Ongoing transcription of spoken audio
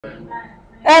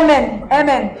Amen.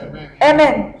 Amen.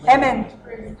 Amen.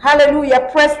 Amen. Hallelujah.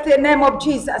 Praise the name of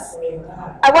Jesus.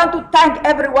 I want to thank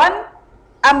everyone.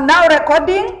 I'm now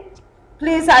recording.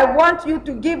 Please, I want you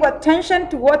to give attention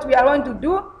to what we are going to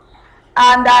do.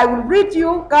 And I will read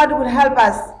you. God will help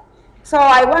us. So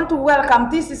I want to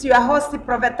welcome. This is your host,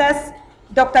 Prophetess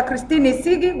Dr.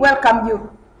 Isigi. Welcome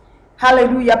you.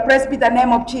 Hallelujah. Praise be the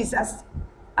name of Jesus.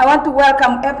 I want to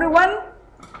welcome everyone.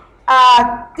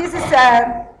 This is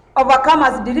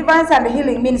Overcomers Deliverance and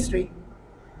Healing Ministry.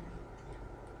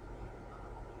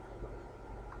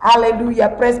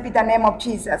 Hallelujah. Praise be the name of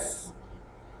Jesus.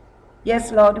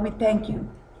 Yes, Lord, we thank you.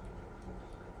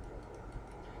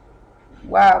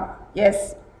 Wow.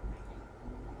 Yes.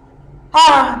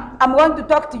 I'm going to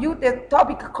talk to you the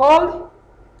topic called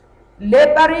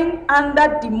Laboring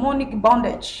Under Demonic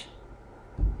Bondage.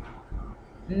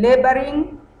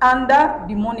 Laboring under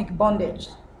demonic bondage.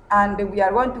 And we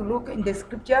are going to look in the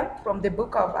scripture from the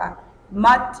book of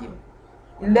Matthew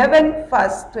 11,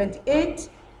 verse 28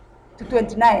 to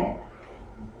 29.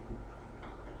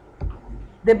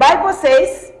 The Bible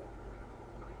says,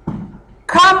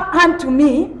 "Come unto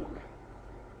me,"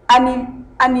 and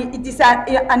it is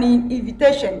an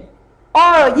invitation,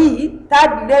 "all ye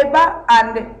that labor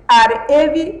and are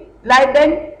heavy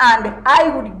laden, and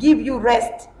I will give you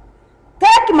rest.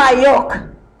 Take my yoke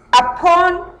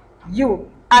upon you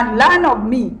and learn of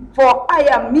me, for I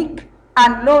am meek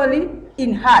and lowly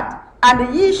in heart,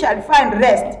 and ye shall find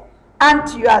rest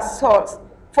unto your souls.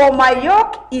 For my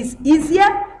yoke is easier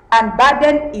and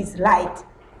burden is light."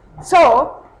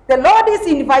 So the Lord is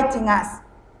inviting us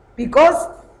because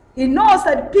He knows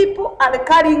that people are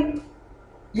carrying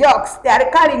yokes, they are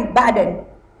carrying burden.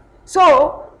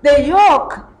 So the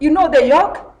yoke, you know the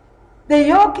yoke? The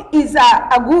yoke is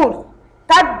a good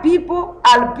that people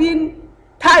are being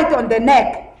tied on the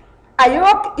neck. A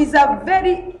yoke is a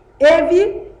very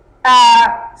heavy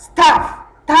stuff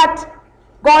that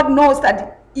God knows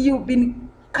that you've been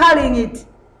carrying it,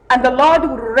 and the Lord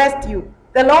will rest you.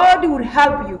 The Lord will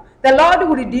help you. The Lord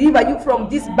will deliver you from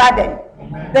this burden.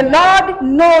 Amen. The Lord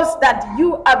knows that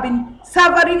you have been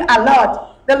suffering a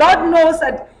lot. The Lord knows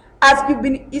that as you've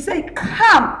been, He said,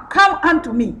 come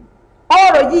unto me,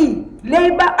 all ye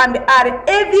labor and are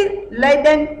heavy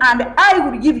laden, and I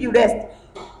will give you rest.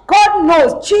 God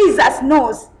knows, Jesus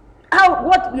knows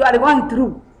what you are going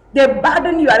through, the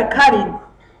burden you are carrying,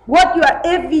 what you are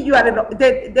heavy, you are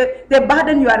the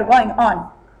burden you are going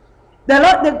on.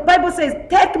 The Bible says,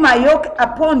 "Take my yoke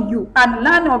upon you and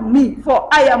learn of me, for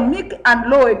I am meek and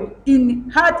lowly in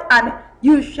heart, and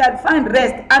you shall find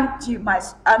rest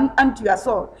unto your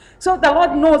soul." So the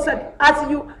Lord knows that as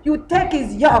you take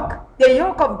His yoke, the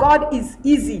yoke of God is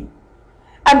easy.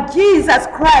 And Jesus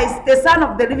Christ, the Son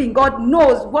of the living God,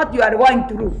 knows what you are going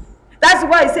through. That's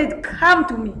why He said, "Come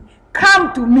to me,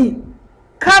 come to me,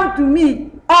 come to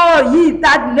me, all ye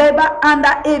that labor under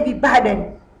heavy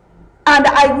burden, and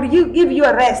I will give you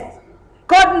a rest."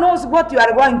 God knows what you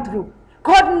are going through.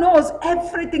 God knows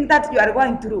everything that you are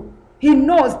going through. He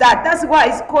knows that. That's why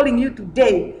He's calling you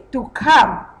today to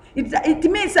come. It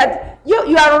means that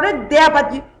you are already there,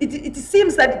 but it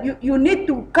seems that you need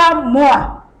to come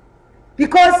more.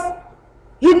 Because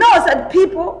He knows that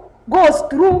people goes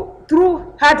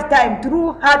through hard time,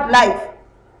 through hard life.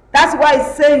 That's why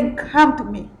He's saying, "Come to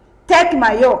me, take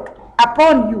my yoke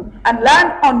upon you, and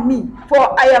learn on me,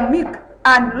 for I am meek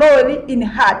and lowly in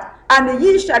heart, and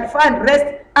ye shall find rest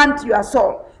unto your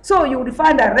soul." So you will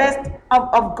find a rest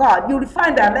of God. You will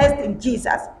find a rest in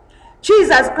Jesus.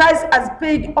 Jesus Christ has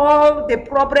paid all the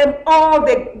problem, all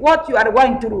the what you are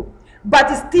going through, but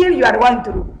still you are going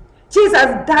through. Jesus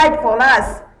died for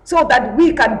us so that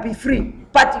we can be free,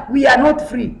 but we are not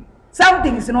free.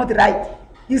 Something is not right.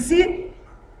 You see,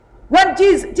 when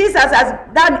Jesus has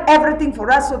done everything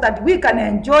for us so that we can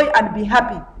enjoy and be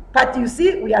happy, but you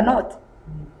see, we are not.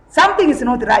 Something is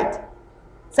not right.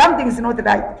 Something is not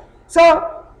right.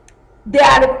 So there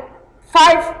are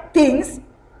 5 things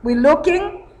we're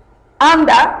looking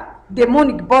under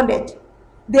demonic bondage.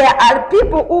 There are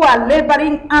people who are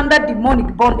laboring under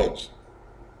demonic bondage.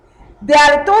 There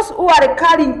are those who are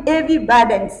carrying heavy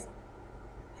burdens.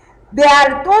 There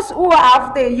are those who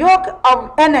have the yoke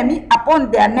of enemy upon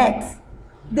their necks.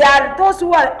 There are those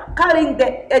who are carrying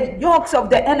the yokes of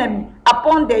the enemy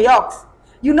upon the yokes.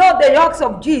 You know, the yokes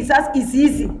of Jesus is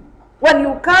easy. When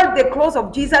you carry the clothes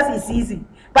of Jesus, it's easy.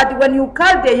 But when you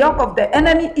carry the yoke of the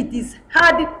enemy, it is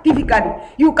hard, difficult.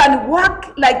 You can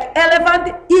walk like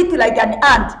elephant, eat like an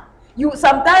ant. You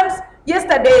sometimes.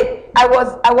 Yesterday, I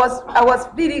was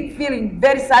feeling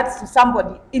very sad to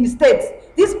somebody in States.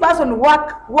 This person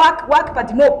work,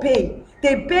 but no pay.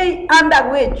 They pay under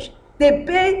wage. They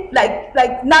pay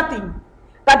like nothing,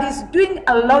 but it's doing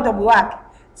a lot of work.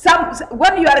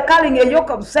 When you are carrying a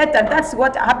yoke of Satan, that's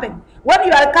what happened. When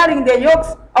you are carrying the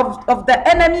yokes of the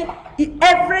enemy,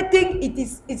 everything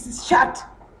is shut.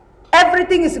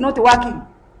 Everything is not working.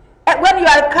 And when you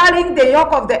are carrying the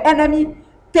yoke of the enemy,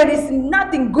 there is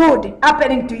nothing good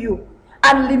happening to you.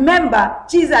 And remember,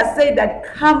 Jesus said that,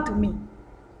 come to me.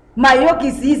 My yoke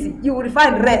is easy. You will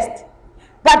find rest.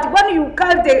 But when you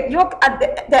carry the yoke, and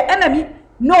the enemy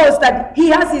knows that he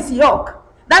has his yoke.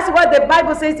 That's what the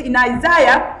Bible says in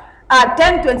Isaiah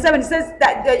 10:27. It says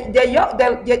that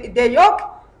the yoke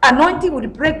anointing will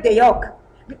break the yoke.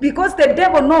 Because the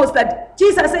devil knows that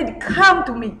Jesus said, come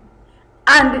to me,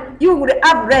 and you will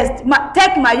have rest.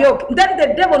 Take my yoke. Then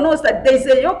the devil knows that there is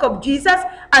a yoke of Jesus,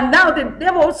 and now the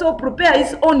devil also prepares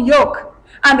his own yoke.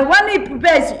 And when he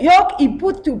prepares yoke, he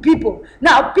puts to people.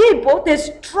 Now people, they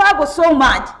struggle so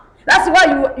much. That's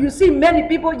why you see many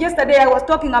people. Yesterday I was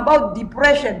talking about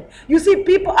depression. You see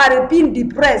people are being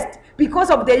depressed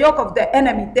because of the yoke of the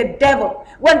enemy, the devil.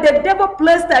 When the devil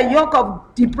places a yoke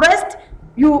of depressed,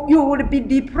 you will be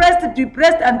depressed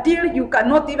until you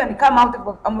cannot even come out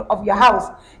of your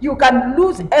house. You can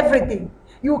lose everything.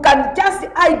 You can just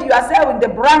hide yourself in the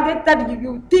blanket that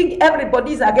you think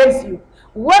everybody is against you.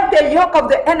 When the yoke of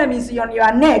the enemy is on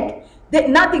your neck,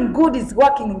 nothing good is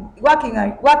working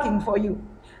for you.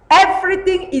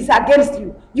 Everything is against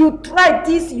you. You try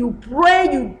this, you pray,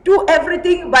 you do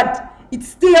everything, but it's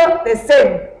still the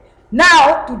same.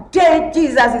 Now, today,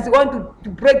 Jesus is going to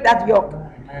break that yoke.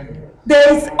 Amen.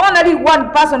 There is only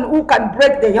one person who can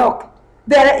break the yoke.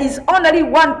 There is only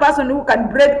one person who can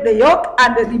break the yoke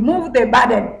and remove the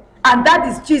burden. And that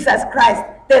is Jesus Christ,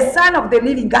 the Son of the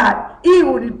living God. He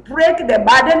will break the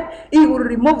burden. He will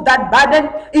remove that burden.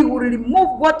 He will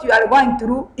remove what you are going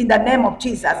through in the name of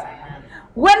Jesus.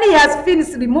 When he has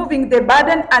finished removing the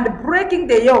burden and breaking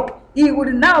the yoke, he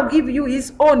will now give you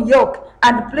his own yoke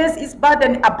and place his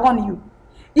burden upon you.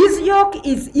 His yoke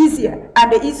is easier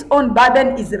and his own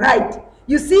burden is right.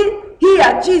 You see,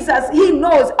 here Jesus, he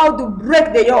knows how to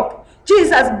break the yoke.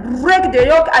 Jesus break the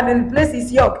yoke and replace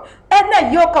his yoke.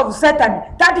 Any yoke of Satan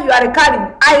that you are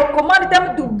carrying, I command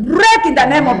them to break in the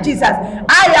name of Jesus.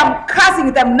 I am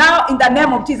cursing them now in the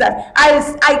name of Jesus.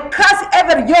 I curse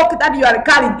every yoke that you are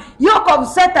carrying. Yoke of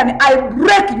Satan, I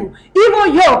break you.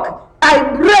 Evil yoke, I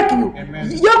break you.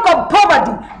 Amen. Yoke of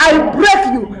poverty, I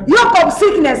break you. Yoke of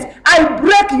sickness, I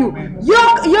break you.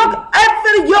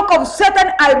 Every yoke of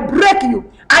Satan, I break you.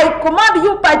 I command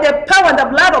you by the power and the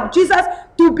blood of Jesus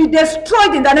to be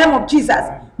destroyed in the name of Jesus.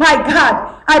 My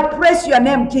God, I praise your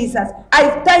name, Jesus.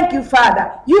 I thank you,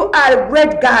 Father. You are a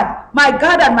great God. My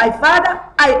God and my Father,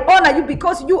 I honor you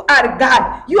because you are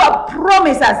God. You have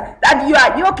promised us that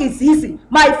your yoke is easy.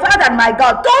 My Father and my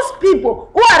God, those people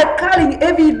who are carrying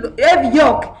heavy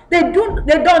yoke, they do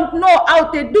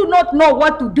not know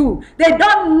what to do. They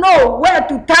don't know where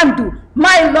to turn to.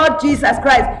 My Lord Jesus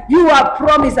Christ, you have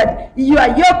promised that your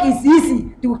yoke is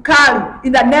easy to carry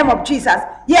in the name of Jesus.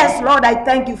 Yes, Lord, I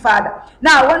thank you, Father.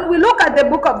 Now, when we look at the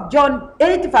book of John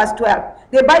 8, verse 12,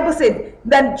 the Bible says,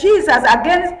 then Jesus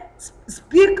again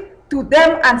speak to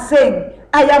them and saying,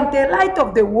 I am the light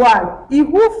of the world. He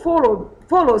who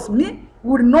follows me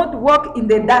will not walk in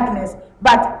the darkness,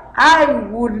 but I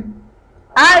will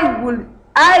have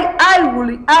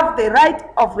the light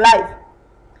of life.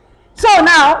 So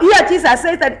now, here Jesus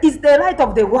says that it's the light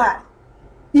of the world.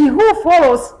 He who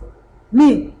follows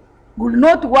me will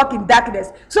not walk in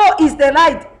darkness. So it's the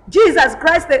light. Jesus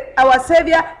Christ, our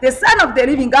Savior, the Son of the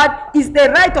living God, is the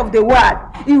light of the world.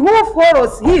 He who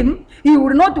follows him, he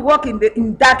will not walk in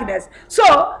darkness.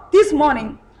 So this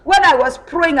morning, when I was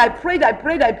praying, I prayed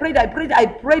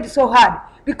so hard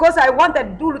because I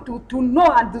wanted to know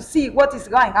and to see what is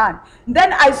going on.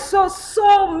 Then I saw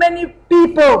so many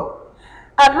people.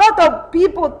 A lot of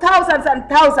people, thousands and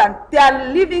thousands, they are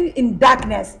living in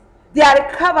darkness. They are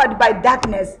covered by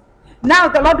darkness. Now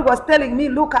the Lord was telling me,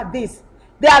 look at this.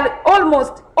 They are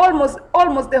almost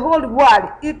the whole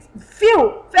world. It's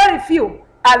few, very few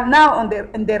are now on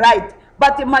the right.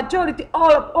 But the majority,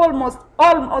 almost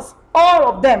all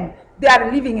of them, they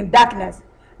are living in darkness.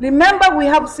 Remember, we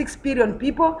have 6 billion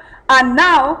people, and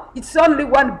now it's only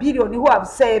 1 billion who have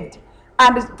saved.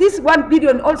 And this 1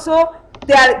 billion also,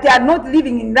 they are not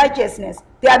living in righteousness.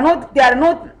 Their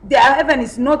heaven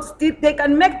is not still. They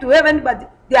can make to heaven,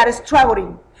 but they are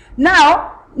struggling.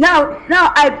 Now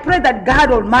I pray that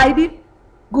God Almighty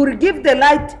will give the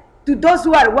light to those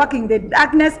who are walking in the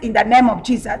darkness in the name of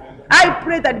Jesus. I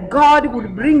pray that God will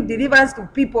bring deliverance to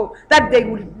people, that they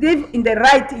will live in the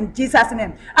light in Jesus'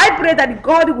 name. I pray that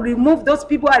God will remove those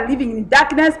people who are living in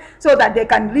darkness so that they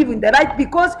can live in the light,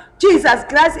 because Jesus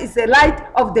Christ is the light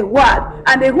of the world,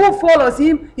 and who follows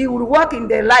him, he will walk in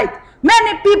the light.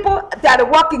 Many people, they are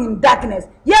walking in darkness.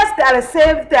 Yes, they are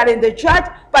saved, they are in the church,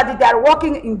 but they are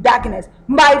walking in darkness.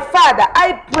 My Father,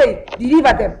 I pray,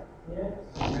 deliver them.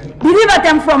 Deliver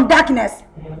them from darkness.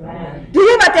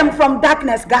 Deliver them from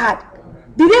darkness, God.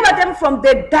 Deliver them from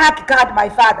the dark, God, my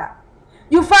Father.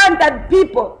 You find that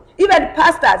people, even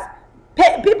pastors,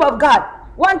 people of God.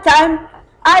 One time,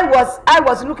 I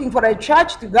was looking for a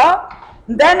church to go.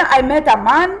 Then I met a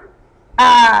man.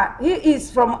 He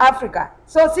is from Africa.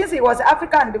 So since he was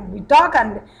African, we talked,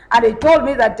 and he told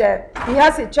me that he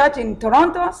has a church in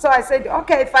Toronto. So I said,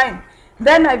 okay, fine.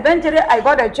 Then eventually I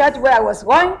got a church where I was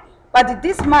going. But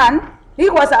this man, he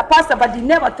was a pastor, but he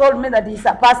never told me that he's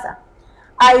a pastor.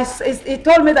 He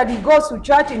told me that he goes to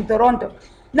church in Toronto.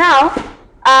 Now,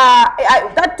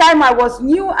 that time I was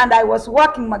new and I was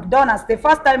working McDonald's. The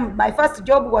first time, my first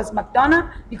job was McDonald's,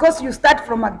 because you start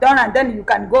from McDonald's and then you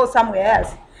can go somewhere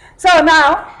else. So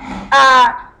now,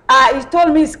 he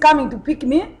told me he's coming to pick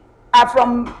me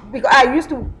because I used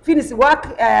to finish work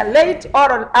late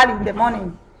or early in the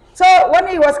morning. So when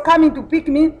he was coming to pick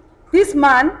me, this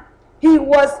man, he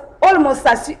was almost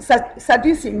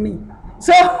seducing me.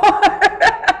 So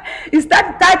he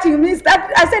started touching me.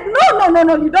 I said,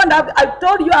 no, you don't have. I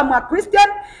told you I'm a Christian,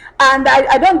 and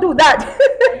I don't do that.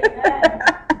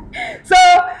 So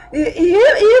he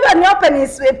even opened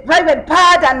his private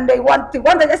part, and they wanted.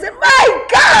 I said, my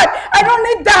God, I don't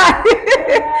need that.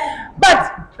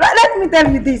 But let me tell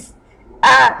you this.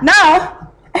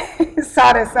 Now,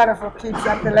 sorry for kids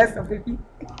and the rest of the people.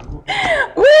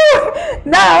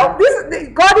 Now,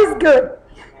 God is good.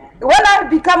 When I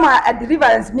become a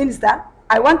deliverance minister,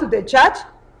 I went to the church,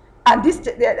 and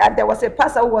there was a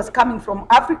pastor who was coming from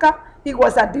Africa. He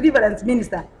was a deliverance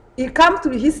minister. He comes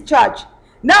to his church.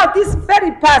 Now, this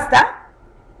very pastor,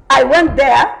 I went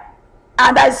there,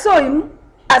 and I saw him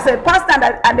as a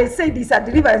pastor, and they said he's a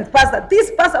deliverance pastor.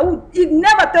 This pastor, he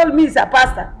never told me he's a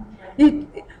pastor. He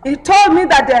told me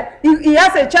that he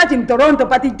has a church in Toronto,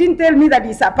 but he didn't tell me that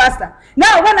he's a pastor.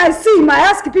 Now, when I see him, I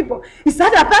ask people, is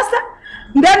that a pastor?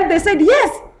 Then they said,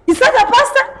 yes. Is that a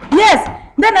pastor? Yes.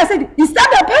 Then I said, is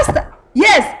that a pastor?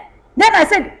 Yes. Then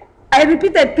I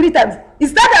repeated 3 times,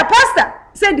 is that a pastor?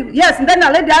 He said, yes. And then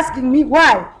a lady asking me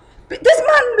why. This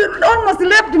man almost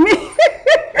left me.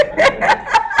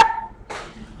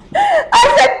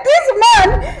 I said, this man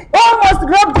almost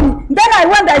robbed me. Then I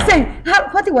went, I said,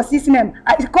 what was his name?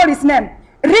 I called his name,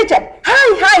 Richard.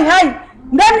 Hi.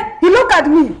 Then he looked at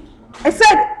me. I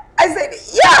said,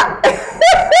 yeah.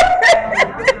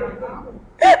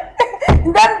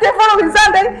 Then the following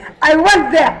Sunday, I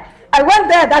went there.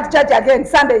 That church again,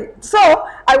 Sunday. So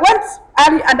I went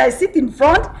early, and I sit in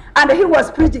front, and he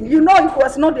was preaching. You know, he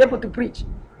was not able to preach.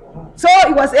 So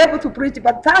he was able to preach,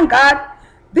 but thank God,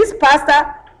 this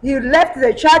pastor, he left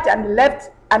the church and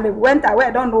he went away.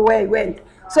 I don't know where he went.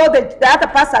 So the other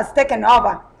pastor has taken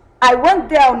over. I went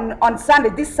there on Sunday,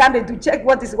 this Sunday, to check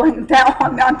what is going on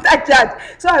that church.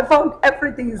 So I found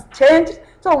everything is changed.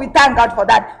 So we thank God for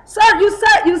that. So you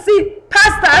see,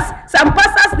 pastors, some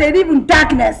pastors, they live in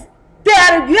darkness. They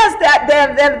are, yes, they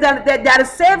are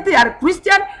saved, they are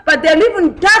Christian, but they live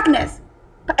in darkness,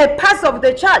 a pastor of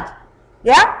the church.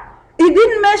 Yeah? He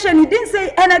didn't say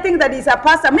anything that he's a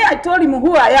pastor. Me, I told him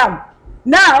who I am.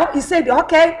 Now, he said,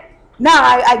 okay, now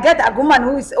I get a woman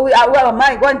who am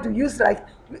I going to use, like,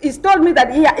 he's told me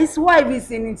that his wife is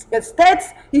in the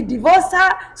States, he divorced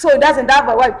her, so he doesn't have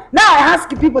a wife. Now I ask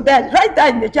people there, right there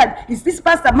in the church, is this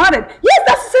pastor married? Yes,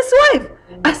 that's his wife.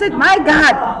 I said, my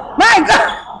God. My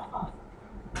God.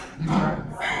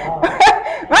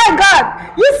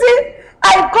 You see,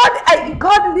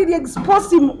 God really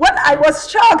exposed him. When I was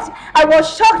shocked. I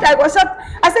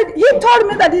said, he told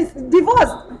me that he's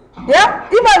divorced. Yeah,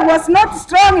 if I was not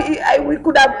strong, he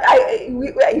could have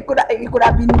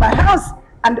been in my house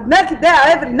and make it there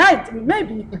every night,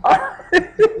 maybe.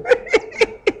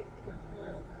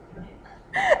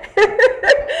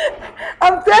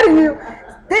 I'm telling you,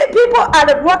 people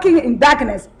are walking in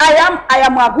darkness. I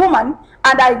am a woman,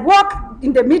 and I walk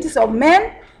in the midst of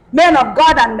men of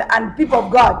God and people of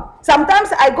God.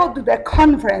 Sometimes I go to the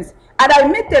conference and I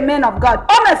meet the men of God.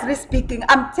 Honestly speaking,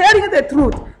 I'm telling you the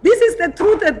truth. This is the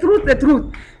truth.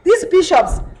 These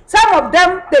bishops, some of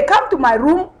them, they come to my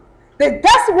room, they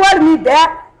just want me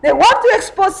there, they want to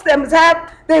expose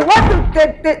themselves, they want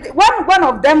to, one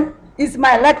of them is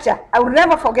my lecture. I will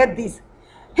never forget this.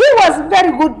 He was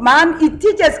very good man. He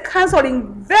teaches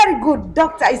counseling, very good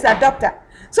doctor. He's a doctor.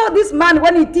 So this man,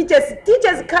 when he teaches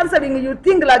counseling, you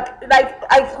think like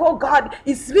oh God,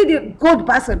 he's really a good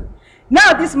person.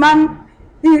 Now this man,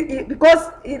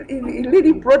 because he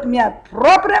really brought me a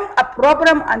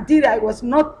problem until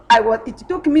it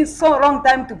took me so long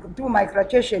time to do my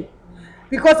graduation.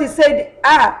 Because he said,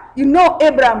 you know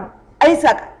Abraham,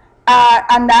 Isaac,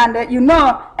 and you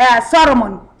know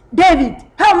Solomon, David,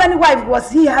 how many wives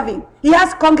was he having? He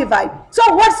has concubine. So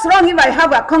what's wrong if I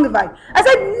have a concubine? I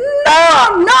said,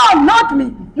 no, not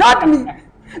me.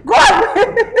 Go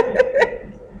away.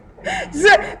 So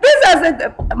this is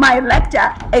my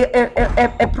lecture,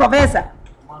 a professor.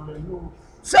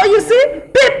 So you see,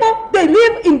 people, they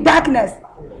live in darkness.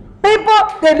 People,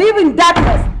 they live in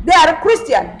darkness. They are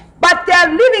Christian, but they are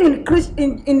living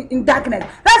in darkness.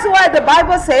 That's why the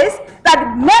Bible says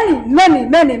that many,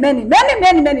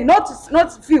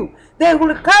 not few, they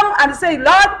will come and say,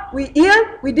 Lord, we healed,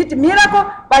 we did a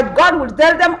miracle, but God will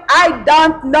tell them, I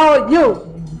don't know you.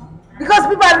 Because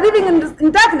people are living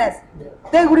in darkness.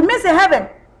 They will miss heaven.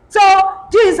 So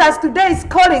Jesus today is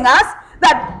calling us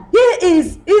that he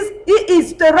is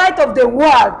the light of the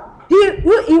world. He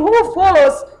who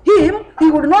follows him,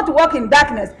 he will not walk in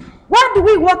darkness. Why do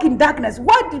we walk in darkness?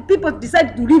 Why do people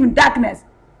decide to live in darkness?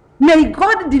 May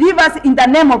God deliver us in the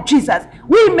name of Jesus.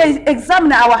 We may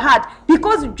examine our heart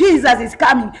because Jesus is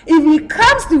coming. If he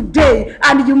comes today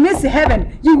and you miss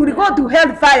heaven, you will go to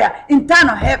hellfire,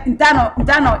 eternal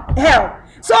hell.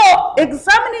 So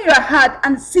examine your heart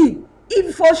and see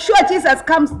if for sure Jesus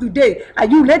comes today. Are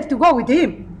you ready to go with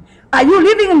him? Are you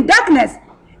living in darkness?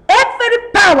 Every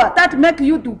power that makes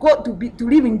you to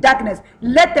live in darkness,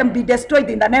 let them be destroyed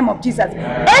in the name of Jesus.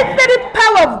 Every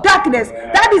power of darkness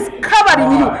that is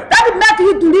covering you, that makes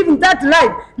you to live in that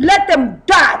life, let them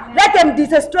die. Let them be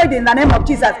destroyed in the name of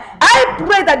Jesus. I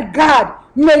pray that God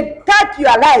may touch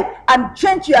your life and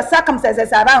change your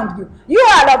circumstances around you. You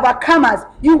are overcomers.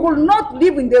 You will not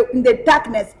live in the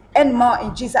darkness anymore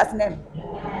in Jesus' name.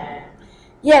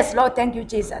 Yes, Lord, thank you,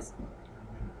 Jesus.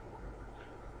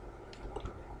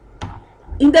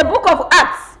 In the book of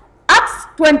Acts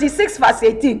 26 verse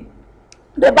 18,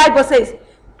 the Bible says,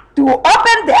 to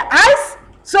open their eyes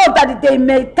so that they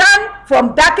may turn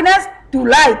from darkness to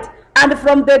light and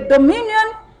from the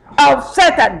dominion of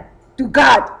Satan to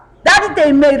God, that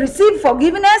they may receive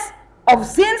forgiveness of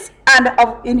sins and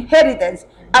of inheritance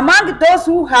among those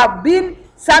who have been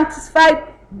sanctified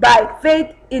by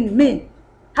faith in me.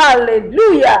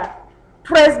 Hallelujah.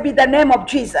 Praise be the name of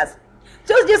Jesus.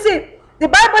 So you see, the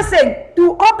Bible says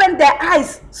to open their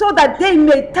eyes so that they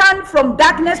may turn from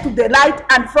darkness to the light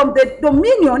and from the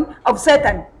dominion of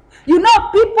Satan. You know,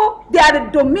 people, they are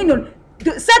the dominion.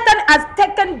 Satan has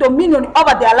taken dominion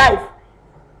over their life.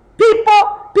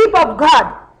 People of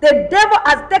God, the devil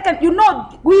has taken, you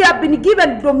know, we have been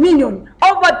given dominion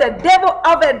over the devil,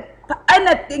 over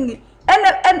anything.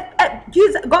 And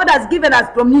Jesus, God has given us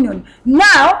dominion.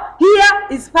 Now, here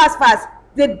is fast.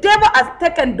 The devil has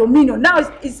taken dominion. Now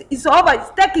it's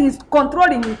over. It's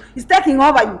controlling you. It's taking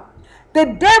over you. The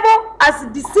devil has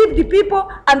deceived the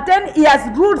people, and then he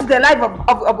has ruled the life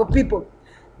of people.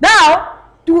 Now,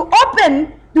 to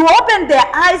open their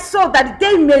eyes so that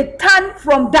they may turn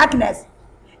from darkness.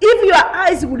 If your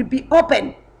eyes will be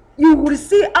open, you will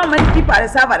see how many people are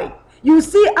suffering. You will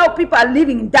see how people are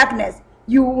living in darkness.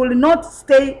 You will not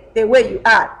stay the way you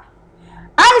are.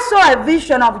 I saw a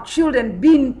vision of children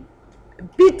being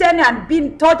beaten and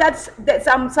being tortured.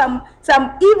 Some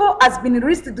evil has been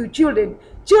released to children.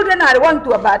 Children are going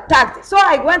to be attacked. So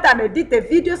I went and did the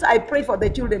videos. I pray for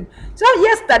the children. So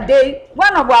yesterday,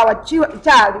 one of our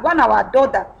our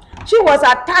daughter, she was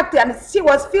attacked and she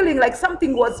was feeling like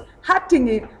something was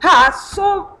hurting her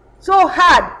so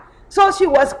hard. So she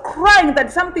was crying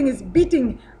that something is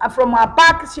beating from her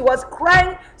back. She was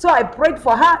crying. So I prayed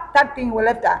for her. That thing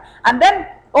left her. And then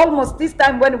almost this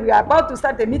time when we are about to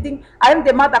start the meeting,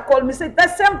 the mother called me, said,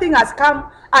 that same thing has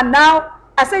come. And now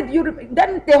I said,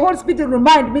 then the Holy Spirit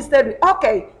remind me, said,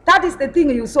 okay, that is the thing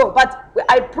you saw. But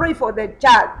I pray for the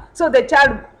child. So the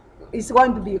child is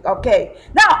going to be okay.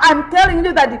 Now I'm telling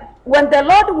you that when the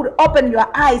Lord will open your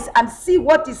eyes and see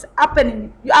what is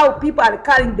happening, how people are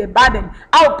carrying the burden,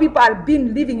 how people are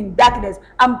being living in darkness,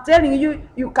 I'm telling you,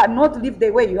 you cannot live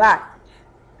the way you are.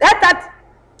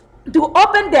 To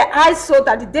open their eyes so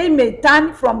that they may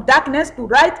turn from darkness to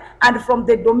light and from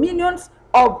the dominion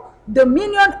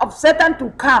of Satan to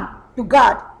come to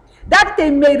God, that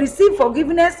they may receive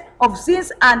forgiveness of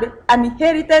sins and an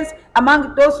inheritance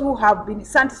among those who have been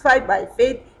sanctified by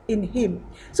faith in him.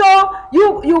 So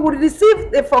you will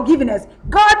receive the forgiveness.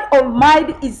 God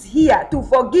Almighty is here to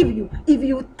forgive you if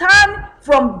you turn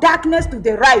from darkness to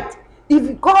the right.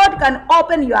 If God can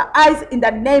open your eyes in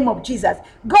the name of Jesus.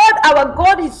 God, our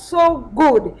God is so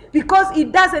good because he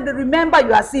doesn't remember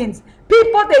your sins.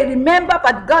 People, they remember,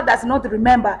 but God does not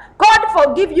remember. God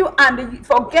forgives you and he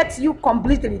forgets you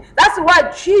completely. That's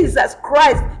why Jesus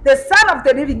Christ, the Son of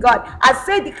the living God, has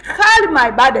said, carry my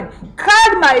burden,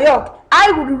 carry my yoke.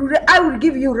 I will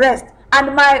give you rest.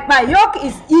 And my yoke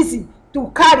is easy to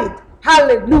carry it.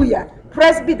 Hallelujah.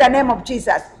 Praise be the name of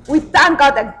Jesus. We thank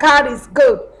God that God is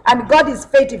good and God is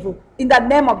faithful in the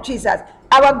name of Jesus.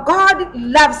 Our God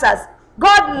loves us.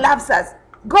 God loves us.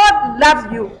 God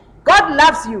loves you. God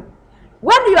loves you.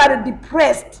 When you are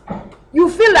depressed, you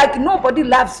feel like nobody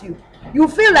loves you. You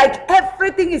feel like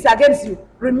everything is against you.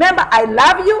 Remember, I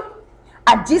love you,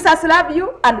 and Jesus loves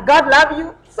you, and God loves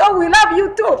you, so we love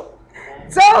you too.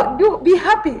 So you be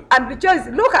happy and rejoice.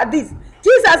 Look at this.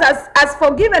 Jesus has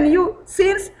forgiven you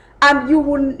sins, and he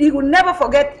will never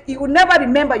forget. He will never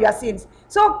remember your sins.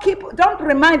 So don't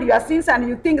remind your sins. And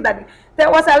you think that there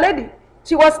was a lady.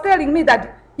 She was telling me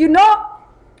that, you know,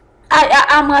 I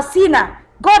am a sinner.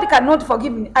 God cannot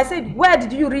forgive me. I said, where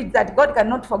did you read that God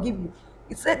cannot forgive you?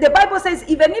 The Bible says,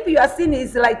 even if your sin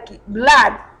is like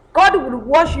blood, God will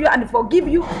wash you and forgive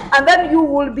you, and then you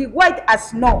will be white as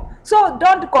snow. So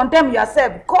don't condemn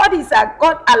yourself. God is a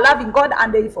loving God,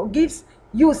 and he forgives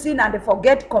you sin and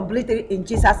forget completely in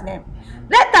Jesus' name.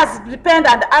 Let us repent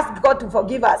and ask God to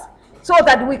forgive us so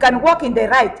that we can walk in the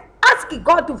right. Ask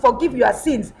God to forgive your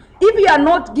sins. If you are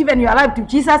not giving your life to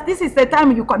Jesus, this is the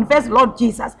time you confess, Lord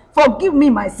Jesus, forgive me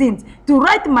my sins. To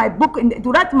write my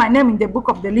name in the book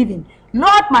of the living.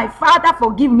 Lord, my Father,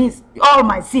 forgive me all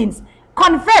my sins.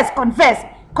 Confess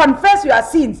your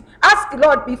sins. Ask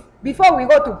Lord, before we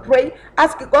go to pray,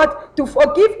 ask God to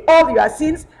forgive all your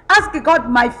sins. Ask God,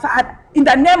 my Father, in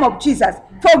the name of Jesus,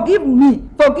 forgive me,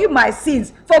 forgive my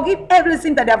sins, forgive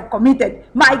everything that I have committed.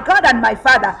 My God and my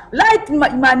Father, write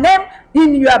my name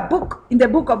in your book, in the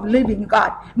book of living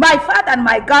God. My Father and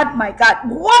my God,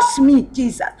 wash me,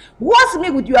 Jesus. Wash me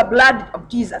with your blood of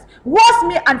Jesus. Wash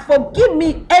me and forgive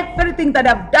me everything that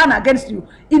I've done against you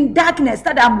in darkness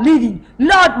that I'm living.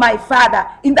 Lord, my Father,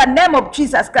 in the name of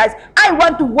Jesus Christ, I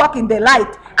want to walk in the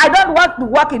light. I don't want to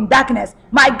walk in darkness.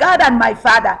 My God and my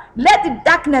Father, let the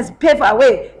darkness pave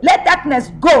away. Let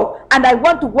darkness go. And I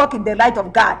want to walk in the light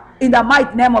of God. In the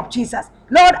mighty name of Jesus.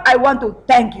 Lord, I want to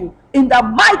thank you. In the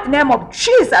mighty name of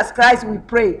Jesus Christ, we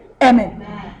pray. Amen.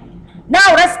 Amen.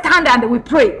 Now let's stand and we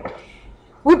pray.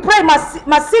 We pray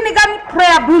Masinigan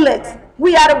prayer bullet.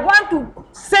 We are one to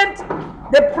send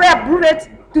the prayer bullet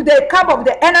to the camp of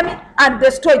the enemy and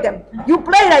destroy them. You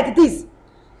pray like this.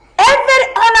 Every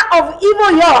honor of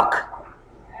evil yoke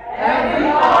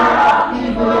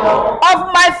of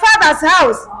my father's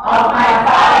house,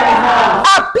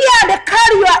 appear and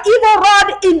carry your evil rod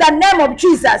in the name of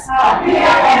Jesus. Appear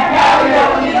and carry your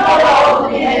evil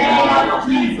rod in the name of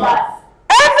Jesus.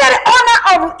 Every honor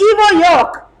of evil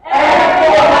yoke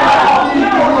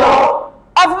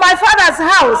of my father's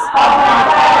house,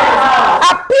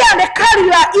 appear and carry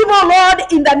your evil rod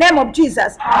in the name of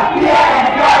Jesus. Appear and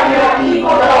carry your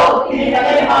evil rod in the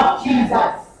name of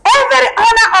Jesus. Every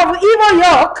honor of evil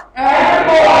yoke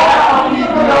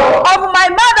of my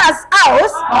mother's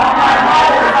house,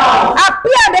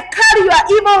 appear and carry your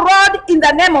evil rod in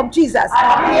the name of Jesus.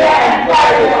 Appear and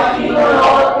carry your evil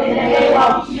rod in the name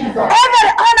of Jesus. Every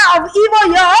honor of evil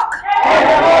yoke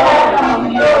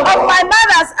of my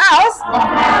mother's house,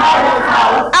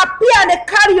 appear and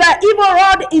carry your evil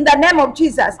rod in the name of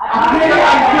Jesus. Appear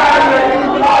and carry your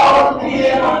evil rod in the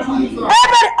name of Jesus.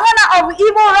 Every honor of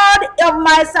evil rod of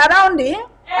my surrounding,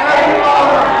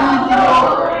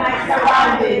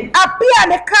 appear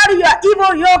and carry your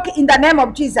evil yoke in the name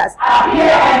of Jesus.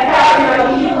 Appear and carry your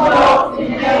evil yoke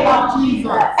in the name of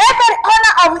Jesus. Every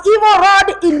honor of evil rod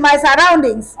in my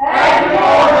surroundings,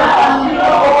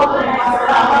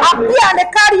 appear and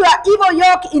carry your evil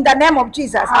yoke in the name of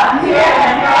Jesus. Appear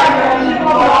and carry your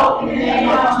evil yoke in the name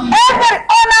of Jesus. Every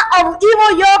honor of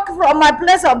evil yoke from my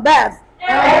place of birth,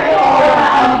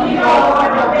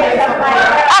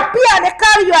 appear and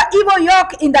carry your evil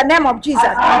yoke in the name of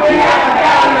Jesus.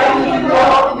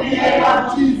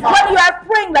 When you are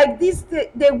praying like this,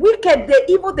 the wicked, the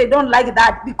evil, they don't like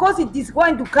that because it is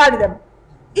going to carry them.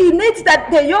 It needs that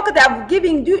the yoke they have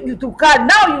given you to carry,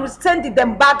 now you send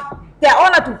them back their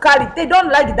honor to carry. They don't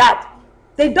like that.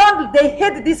 They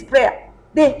hate this prayer.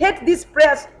 They hate these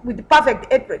prayers with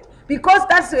perfect hatred because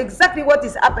that's exactly what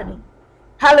is happening.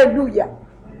 Hallelujah.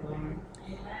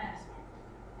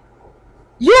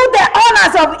 You the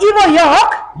owners of evil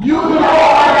yoke.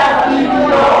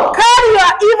 Carry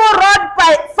your evil rod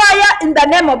by fire in the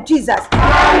name of Jesus.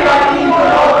 Command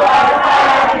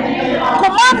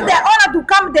the owner to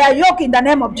come their yoke in the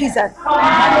name of Jesus.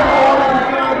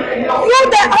 You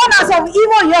the owners of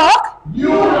evil yoke.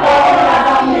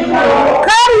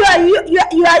 Carry your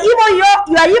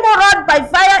evil rod by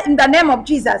fire in the name of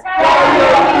Jesus.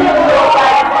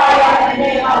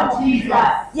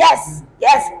 Yes,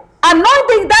 yes.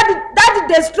 Anointing that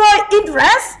destroy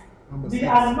interest.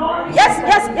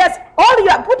 Yes. All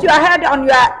you put your head on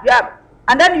your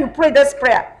and then you pray this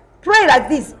prayer. Pray like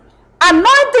this.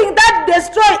 Anointing that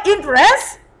destroy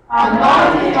interest. Fall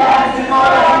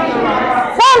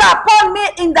upon me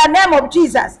in the name of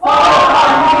Jesus.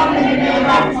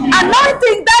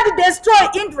 Anointing that destroy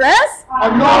interest. Fall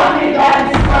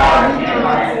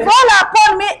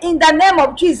upon me in the name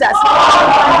of Jesus.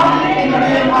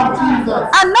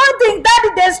 Anointing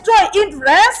that destroy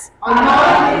interest. Fall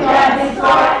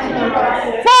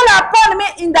upon me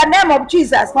in the name of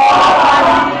Jesus.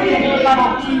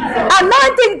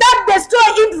 Anointing that destroy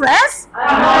interest.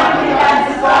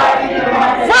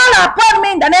 Fall upon me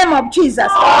in the name of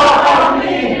Jesus.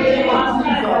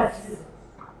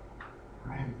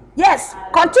 Yes,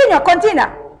 continue.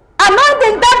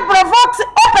 Anointing that provokes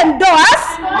open doors.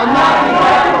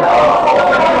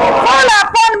 Fall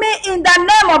upon me in the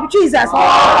name of Jesus.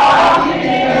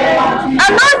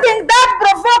 Anointing that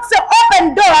provokes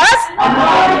open doors.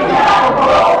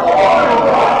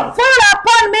 Fall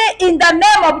upon me in the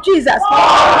name of Jesus.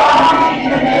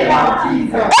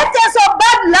 Angels of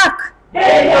bad luck.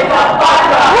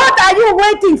 What are you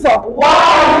waiting for?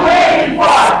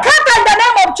 Scatter in the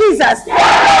name of Jesus.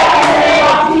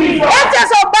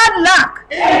 Angels of bad luck.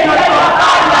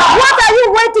 What are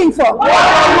you waiting for?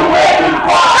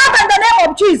 Scatter in the name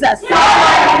of Jesus.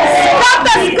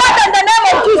 Scatter in the name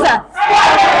of Jesus.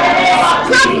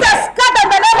 Scatter in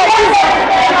the name of Jesus.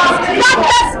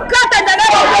 Scatter in the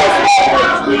name of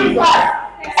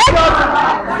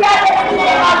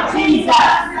Jesus.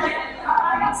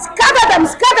 Scatter them.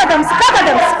 Scatter the name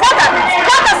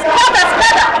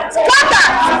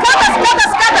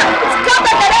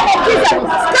of Jesus.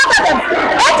 Scatter them.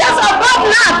 Angels of God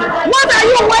land. What are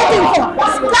you waiting for?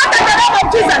 Scatter the name of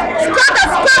Jesus. Scatter the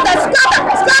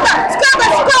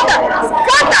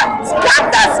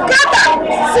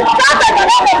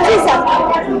name of Jesus.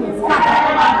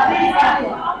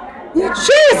 In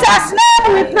Jesus'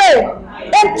 name we pray.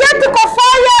 Angelic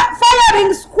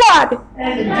firing squad.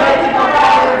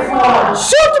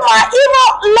 Shoot my evil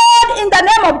Lord in the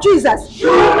name of Jesus.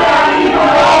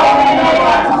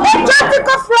 Angelic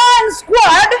flying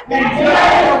squad.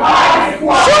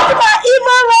 Shoot my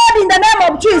evil Lord in the name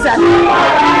of Jesus.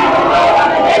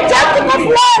 Angelic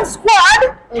flying squad.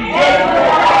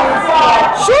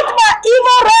 Shoot my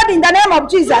evil Lord in the name of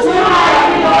Jesus.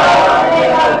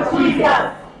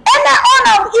 Any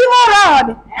honor of evil rod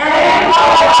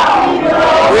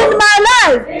in my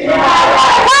life,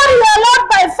 carry your Lord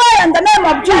by fire in the name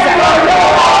of Jesus.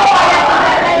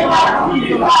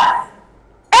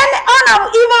 Any honor of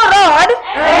evil rod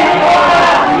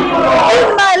in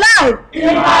my life,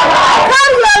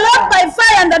 carry your Lord by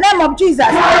fire in the name of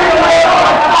Jesus.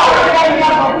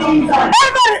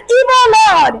 Every evil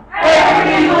Lord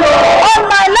on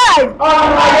my life, go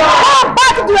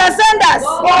back to your senders.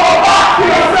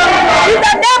 In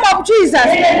the name of Jesus.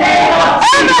 Every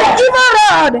evil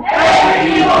rod on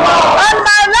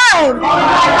my life,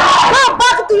 go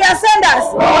back to your senders.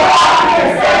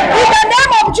 In the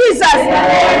name of Jesus. In the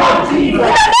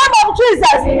name of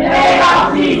Jesus.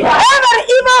 Every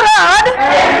evil rod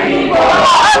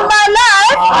on my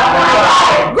life,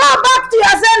 go back to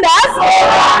your senders.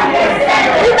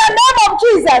 In the name of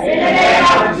Jesus.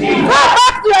 Go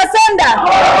back to your sender.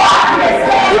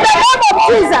 In the name of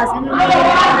Jesus.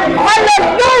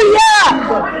 Hallelujah.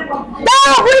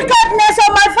 Thou wickedness of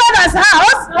my father's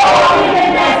house,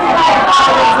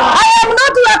 I am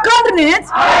not your countenance.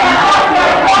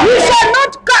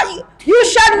 You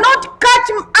shall not catch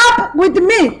up with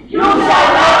me. In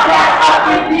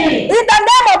the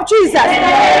name of Jesus.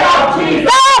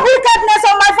 Thou wickedness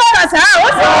of my father's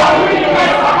house,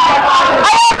 I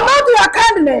am not your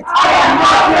candidate.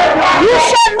 You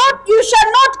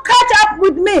shall not catch up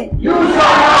with me.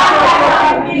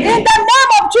 In the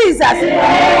name of Jesus.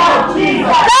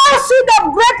 Thou seed of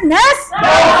greatness,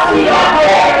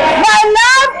 my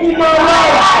love,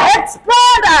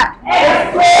 explode.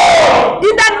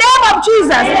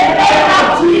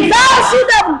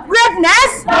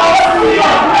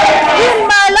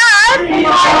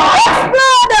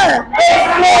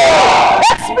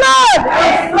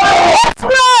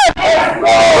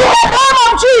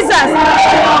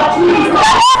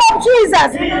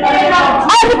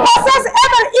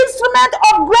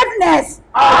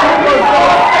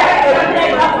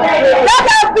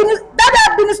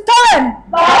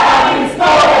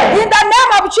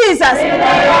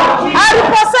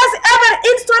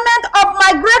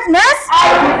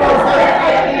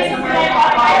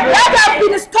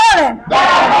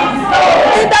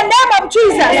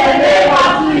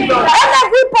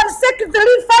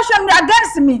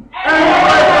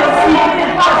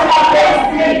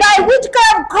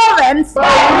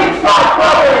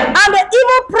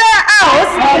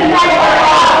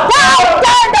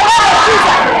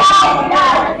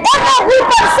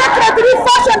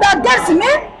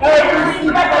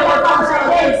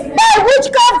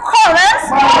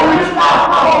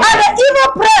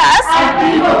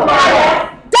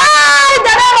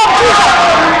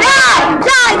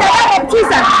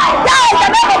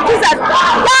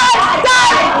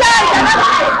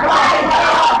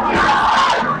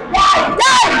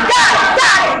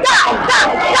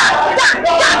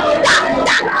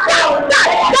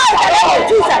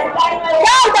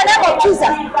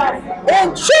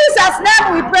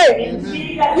 pray.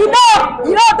 You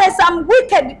know, there's some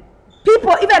wicked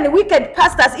people, even wicked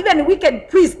pastors, even wicked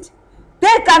priests.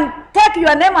 They can take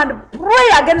your name and pray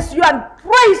against you and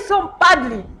pray so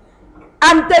badly.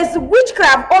 And there's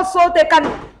witchcraft also. They can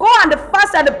go and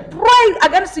fast and pray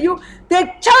against you. They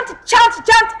chant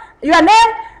your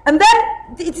name, and then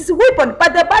it is a weapon.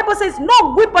 But the Bible says,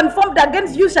 no weapon formed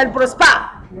against you shall prosper.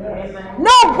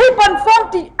 No weapon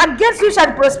formed against you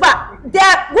shall prosper.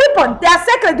 Their weapon, their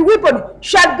sacred weapon,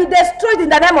 shall be destroyed in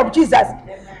the name of Jesus.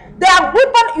 Their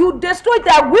weapon, you destroy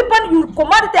their weapon, you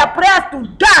command their prayers to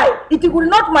die. It will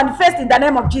not manifest in the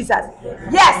name of Jesus.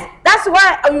 Yes, that's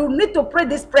why you need to pray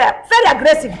this prayer. Very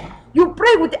aggressive. You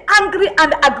pray with anger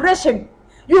and aggression.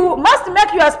 You must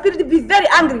make your spirit be very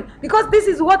angry, because this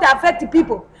is what affects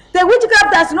people. The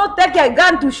witchcraft does not take a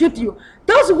gun to shoot you.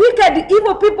 Those wicked,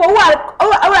 evil people who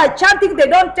are chanting, they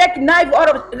don't take knife or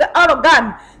a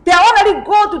gun. They only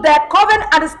go to their coven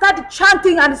and start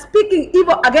chanting and speaking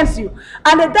evil against you.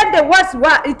 And then the words,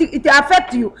 it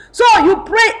affects you. So you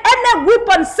pray, any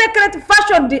weapon sacred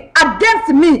fashioned against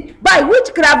me by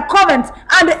witchcraft covens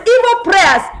and evil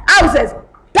prayers, houses,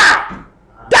 die.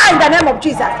 Die in the name of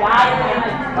Jesus.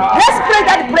 Let's pray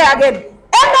that prayer again.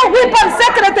 Any weapon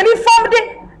sacredly formed,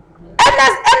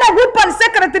 any weapon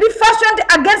sacredly fashioned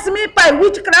against me by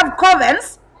witchcraft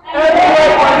covens and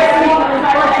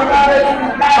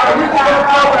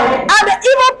the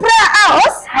evil prayer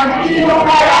house,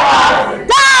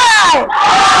 die!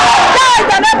 Die in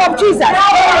the name of Jesus.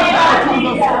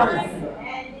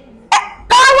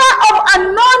 Power of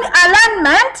unknown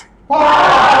alignment,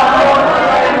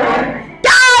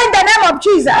 die in the name of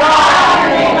Jesus.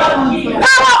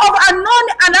 Power of unknown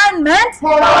alignment,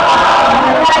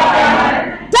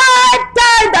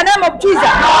 die in the name of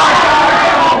Jesus.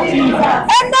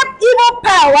 Any evil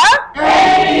power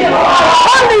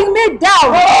holding me down,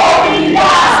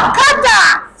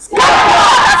 scatter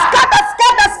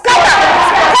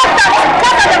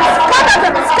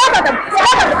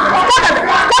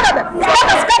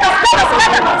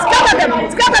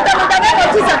them in the name of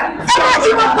Jesus. Any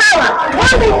evil power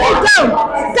holding me down,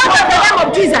 scatter in the name of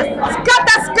Jesus.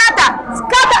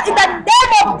 Scatter in the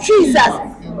name of Jesus.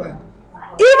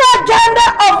 Evil agenda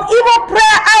of evil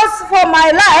prayer house for my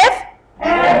life,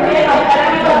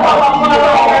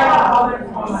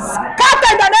 scatter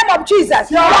in the name of Jesus.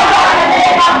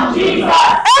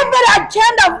 Every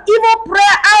agenda of evil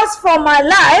prayer house for my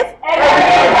life,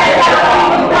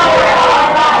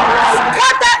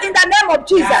 scatter in the name of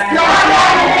Jesus.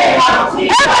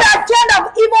 Every agenda of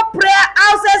evil prayer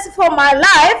houses for my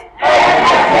life,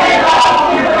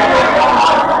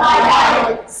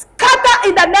 scatter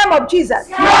in the name of Jesus.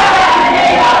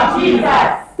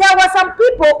 There were some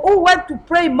people who went to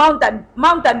pray on the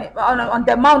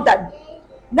mountain.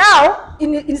 Now,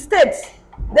 in states,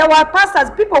 there were pastors,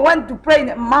 people went to pray in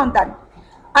the mountain.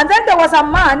 And then there was a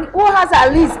man who has a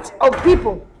list of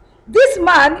people. This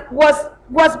man was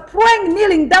praying,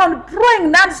 kneeling down,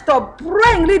 praying non-stop,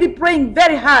 really praying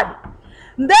very hard.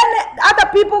 Then other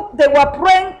people, they were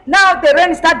praying. Now the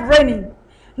rain started raining.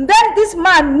 Then this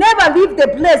man never left the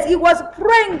place. He was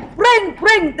praying.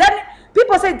 Then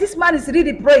people said, this man is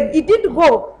really praying. He didn't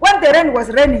go when the rain was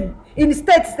raining in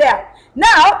states there.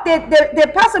 Now,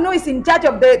 the person who is in charge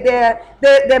of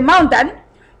the mountain,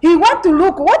 he went to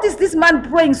look, what is this man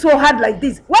praying so hard like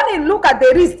this? When he looked at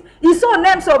the wrist, he saw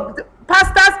names of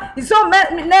pastors, he saw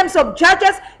names of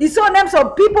churches, he saw names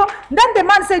of people. Then the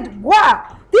man said,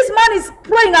 wow, this man is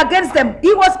praying against them.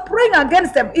 He was praying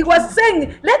against them. He was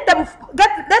saying, let them get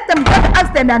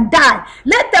accident and die.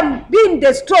 Let them be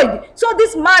destroyed. So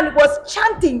this man was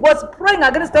chanting, was praying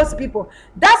against those people.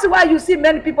 That's why you see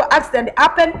many people accident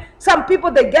happen. Some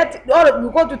people, they get, or you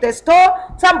go to the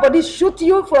store, somebody shoot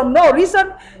you for no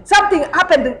reason. Something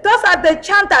happened. Those are the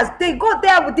chanters. They go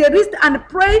there with their wrist and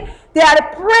pray. They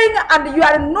are praying and you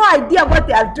have no idea what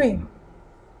they are doing.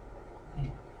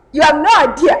 You have no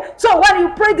idea. So when you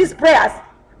pray these prayers,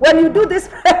 when you do these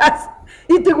prayers,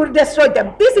 it will destroy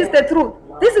them. This is the truth.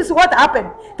 This is what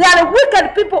happened. There are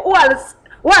wicked people who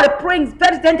are praying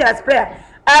very dangerous prayer.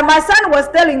 My son was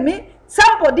telling me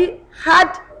somebody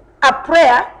had a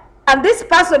prayer, and this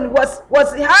person was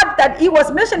heard that he was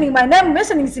mentioning my name,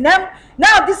 mentioning his name.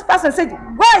 Now this person said,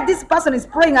 why this person is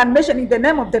praying and mentioning the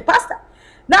name of the pastor?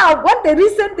 Now when they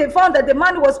listened, they found that the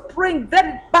man was praying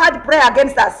very bad prayer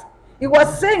against us. He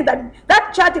was saying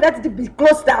that church had to be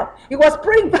closed down. He was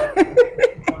praying.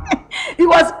 He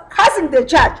was cursing the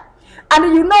church.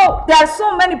 And you know, there are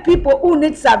so many people who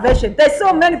need salvation. There's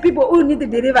so many people who need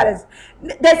deliverance.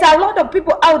 There's a lot of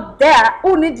people out there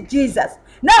who need Jesus.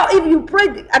 Now, if you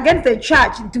pray against the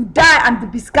church to die and to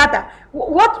be scattered,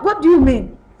 what do you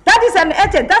mean? That is an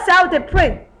agent. That's how they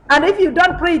pray. And if you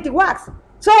don't pray, it works.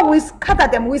 So we scatter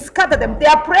them. We scatter them.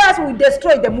 Their prayers, we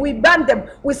destroy them. We burn them.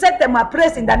 We set them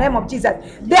ablaze in the name of Jesus.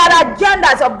 They are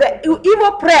agendas of the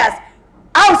evil prayers,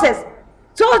 houses.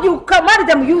 So you command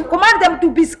them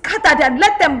to be scattered and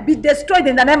let them be destroyed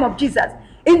in the name of Jesus.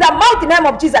 In the mighty name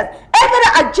of Jesus. Every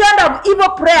agenda of evil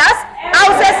prayers,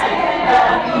 houses.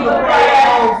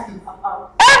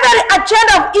 Every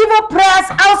agenda of evil prayers,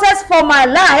 houses for my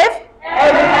life.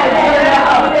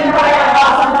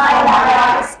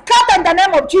 Scatter in the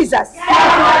name of Jesus.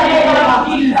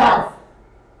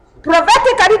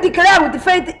 Prophetically declare with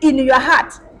faith in your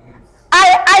heart.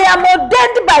 I am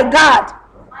ordained by God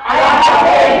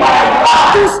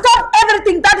to stop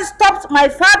everything that stops my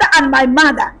father and my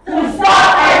mother.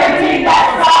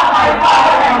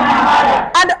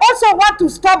 And also want to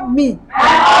stop me.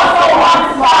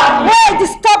 Where it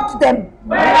stopped them.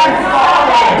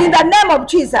 In the name of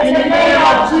Jesus. There's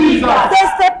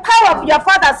the power of your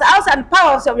father's house and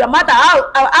powers of your mother's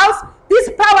house. These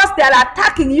powers, they are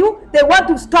attacking you. They want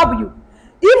to stop you.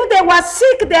 If they were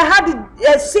sick, they had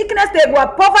sickness, they were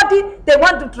poverty, they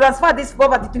want to transfer this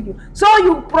poverty to you. So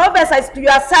you prophesy to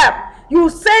yourself. You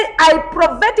say, I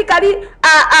prophetically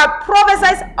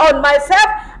prophesy on myself.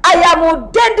 I am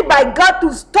ordained by God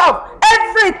to stop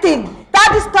everything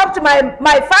that stopped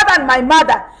my father and my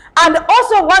mother. And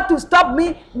also want to stop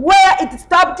me where it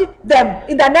stopped them.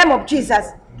 In the name of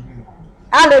Jesus.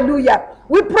 Hallelujah.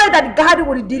 We pray that God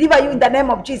will deliver you in the name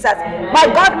of Jesus. My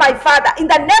God, my Father, in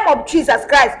the name of Jesus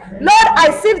Christ. Lord,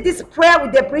 I seal this prayer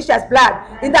with the precious blood.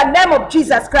 In the name of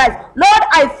Jesus Christ. Lord,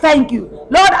 I thank you.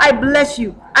 Lord, I bless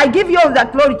you. I give you all the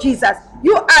glory, Jesus.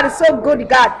 You are so good,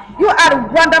 God. You are a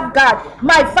wonderful God.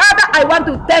 My Father, I want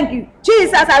to thank you.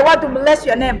 Jesus, I want to bless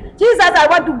your name. Jesus, I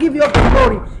want to give you the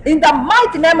glory. In the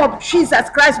mighty name of Jesus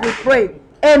Christ, we pray.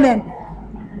 Amen.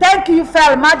 Thank you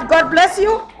very much. God bless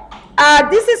you.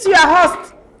 This is your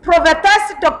host,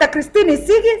 Prophetess Dr.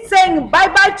 Isigi, saying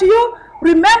bye-bye to you.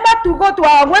 Remember to go to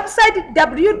our website,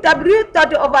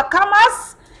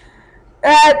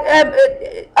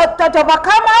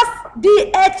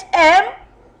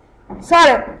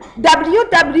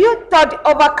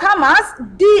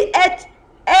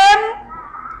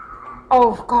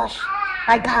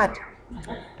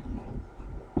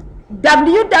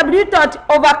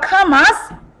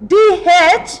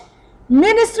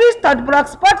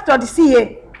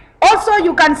 Also,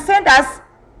 you can send us.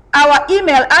 Our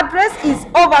email address is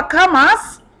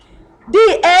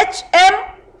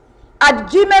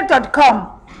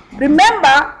overcomersdhm@gmail.com.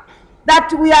 Remember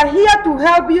that we are here to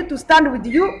help you, to stand with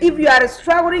you. If you are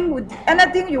struggling with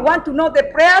anything, you want to know the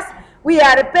prayers, we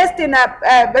are based in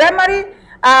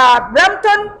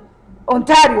Brampton,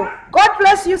 Ontario. God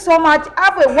bless you so much.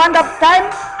 Have a wonderful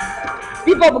time.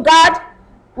 People of God,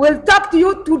 we'll talk to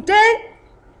you today.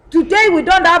 Today we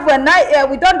don't have a night.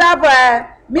 We don't have a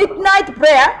midnight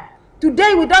prayer.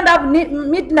 Today we don't have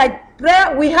midnight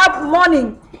prayer. We have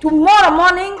morning. Tomorrow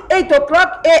morning, 8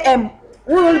 o'clock a.m.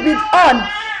 we will be on.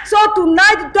 So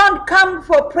tonight, don't come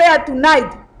for prayer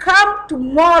tonight. Come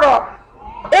tomorrow,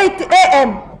 8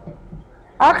 a.m.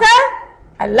 Okay?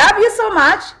 I love you so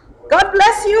much. God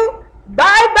bless you.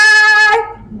 Bye-bye.